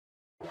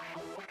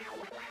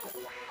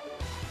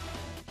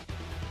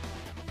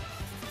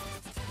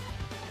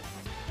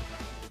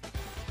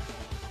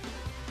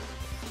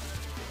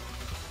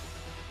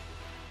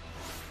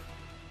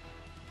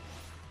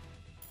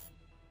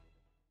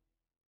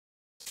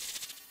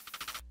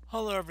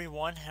Hello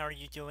everyone, how are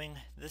you doing?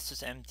 This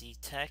is MD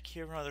Tech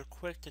here with another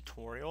quick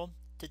tutorial.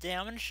 Today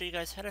I'm going to show you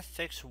guys how to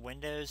fix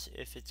Windows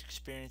if it's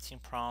experiencing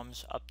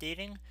problems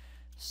updating.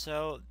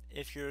 So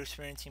if you're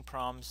experiencing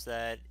problems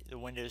that the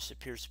Windows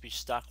appears to be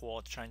stuck while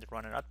it's trying to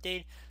run an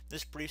update,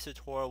 this brief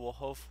tutorial will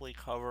hopefully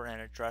cover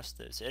and address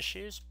those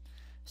issues.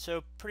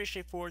 So pretty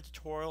straightforward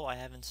tutorial I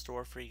have in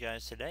store for you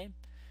guys today.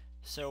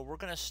 So we're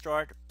going to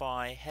start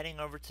by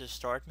heading over to the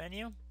Start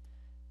menu,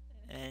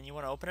 and you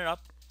want to open it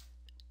up.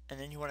 And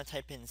then you want to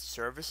type in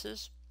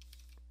services.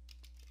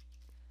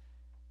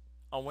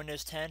 On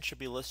Windows 10 should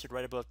be listed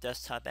right above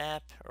desktop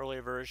app.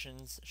 Earlier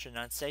versions should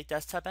not say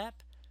desktop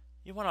app.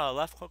 You want to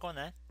left click on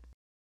that.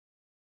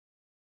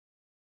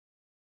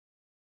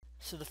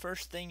 So the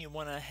first thing you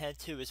want to head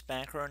to is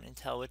Background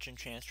Intelligent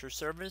Transfer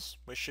Service,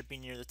 which should be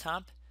near the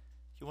top.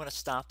 You want to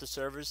stop the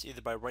service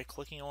either by right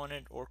clicking on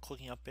it or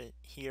clicking up it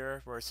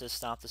here where it says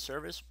stop the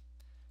service.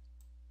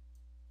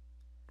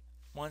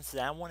 Once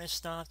that one is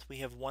stopped, we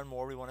have one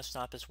more we want to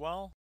stop as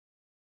well.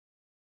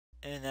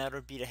 And that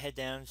would be to head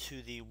down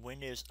to the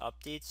Windows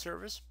Update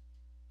service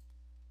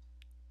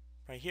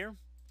right here. I'm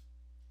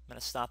going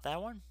to stop that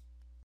one.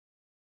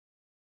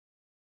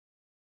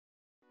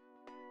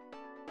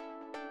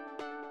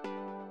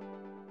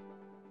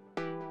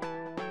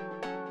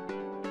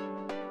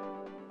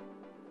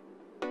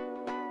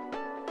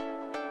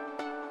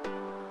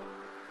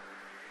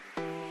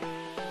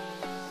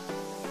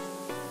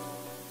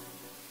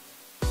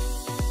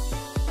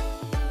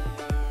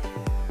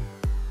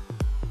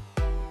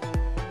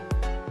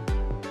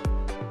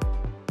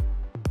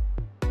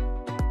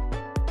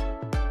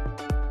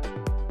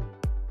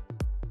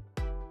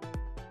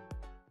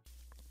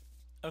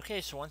 Okay,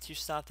 so once you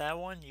stop that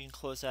one, you can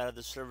close out of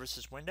the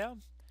services window,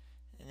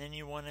 and then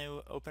you want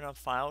to open up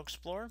File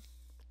Explorer.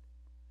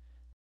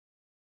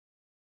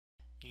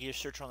 You can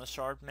search on the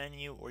Start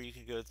menu, or you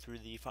could go through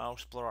the File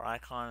Explorer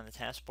icon on the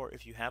taskbar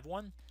if you have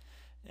one.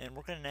 And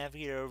we're going to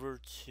navigate over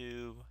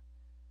to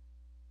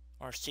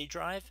our C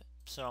drive.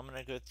 So I'm going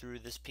to go through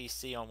this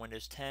PC on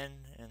Windows 10,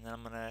 and then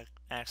I'm going to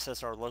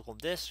access our local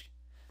disk.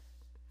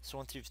 So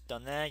once you've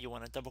done that, you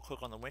want to double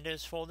click on the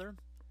Windows folder.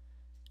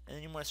 And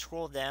then you want to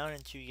scroll down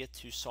until you get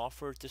to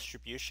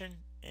SoftwareDistribution,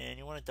 and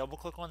you want to double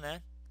click on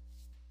that.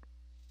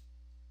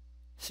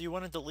 So you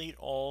want to delete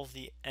all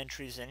the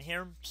entries in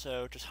here,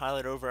 so just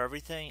highlight over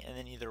everything and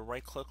then either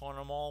right click on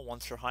them all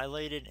once they're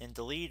highlighted and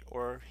delete,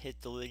 or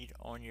hit delete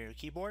on your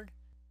keyboard.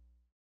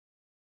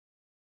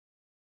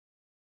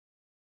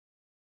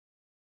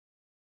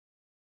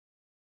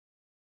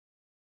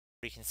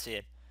 You can see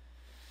it.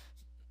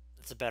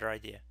 That's a better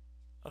idea.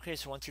 Okay,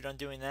 so once you're done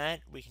doing that,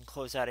 we can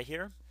close out of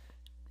here.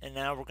 And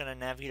now we're going to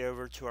navigate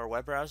over to our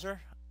web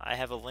browser. I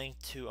have a link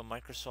to a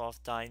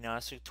Microsoft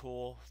diagnostic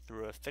tool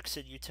through a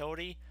Fixit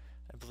utility.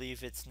 I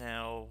believe it's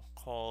now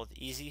called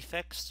Easy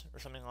Fix or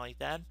something like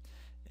that.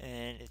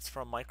 And it's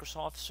from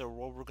Microsoft. So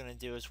what we're going to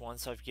do is,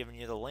 once I've given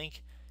you the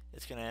link,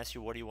 it's going to ask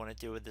you what do you want to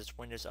do with this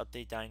Windows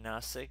Update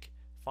Diagnostic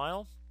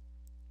file.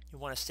 You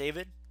want to save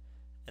it.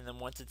 And then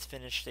once it's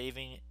finished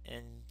saving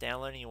and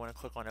downloading, you want to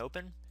click on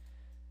Open.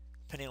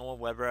 Depending on what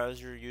web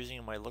browser you're using,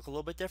 it might look a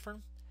little bit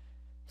different.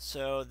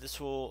 So this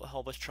will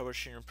help us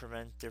troubleshoot and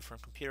prevent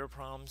different computer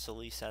problems, at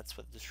least that's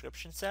what the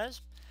description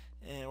says.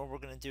 And what we're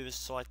going to do is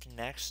select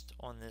Next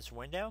on this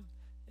window,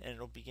 and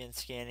it'll begin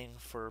scanning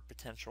for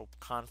potential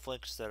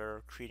conflicts that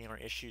are creating our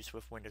issues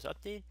with Windows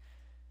Update.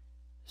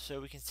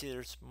 So we can see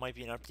there might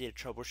be an updated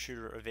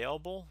troubleshooter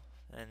available,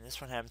 and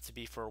this one happens to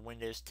be for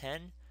Windows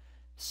 10.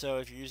 So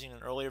if you're using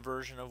an earlier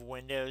version of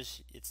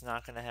Windows, it's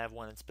not going to have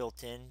one that's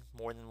built in.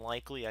 More than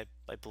likely, I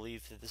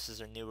believe that this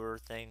is a newer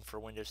thing for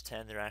Windows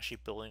 10. They're actually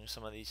building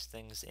some of these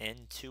things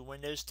into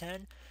Windows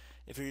 10.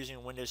 If you're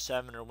using Windows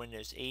 7 or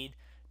Windows 8,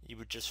 you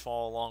would just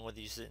follow along with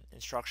these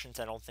instructions.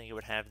 I don't think it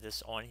would have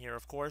this on here,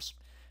 of course.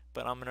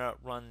 But I'm going to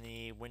run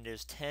the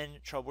Windows 10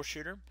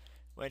 troubleshooter,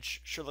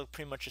 which should look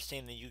pretty much the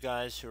same that you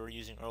guys who are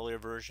using earlier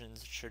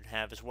versions should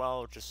have as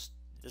well. Just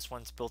this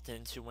one's built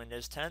into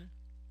Windows 10.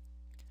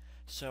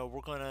 So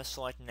we're going to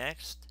select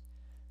Next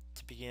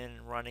to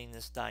begin running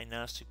this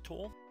diagnostic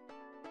tool.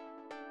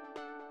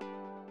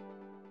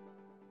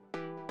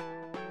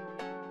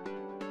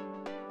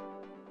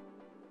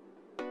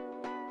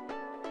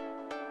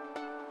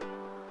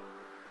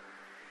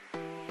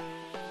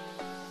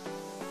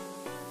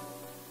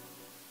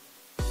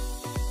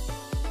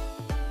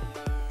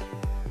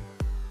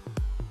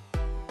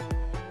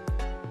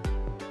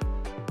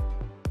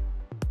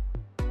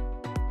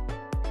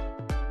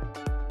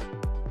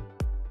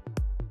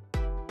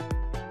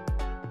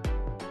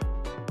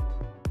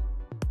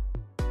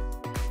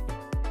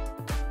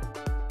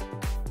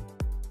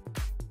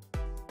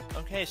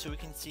 Okay, so we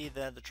can see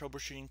that the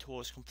troubleshooting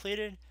tool is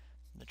completed.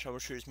 The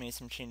troubleshooter's made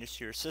some changes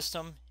to your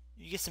system.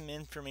 You get some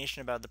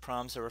information about the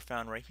problems that were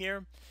found right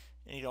here,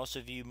 and you can also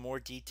view more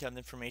detailed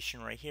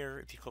information right here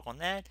if you click on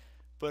that.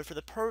 But for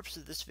the purpose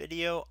of this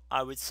video,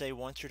 I would say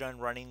once you're done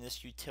running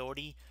this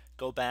utility,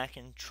 go back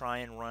and try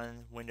and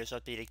run Windows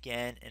Update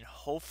again, and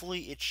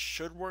hopefully it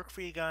should work for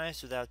you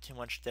guys without too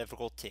much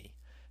difficulty.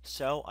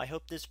 So I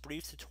hope this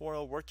brief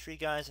tutorial worked for you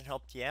guys and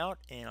helped you out,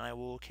 and I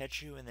will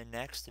catch you in the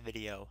next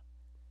video.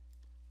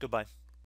 Goodbye.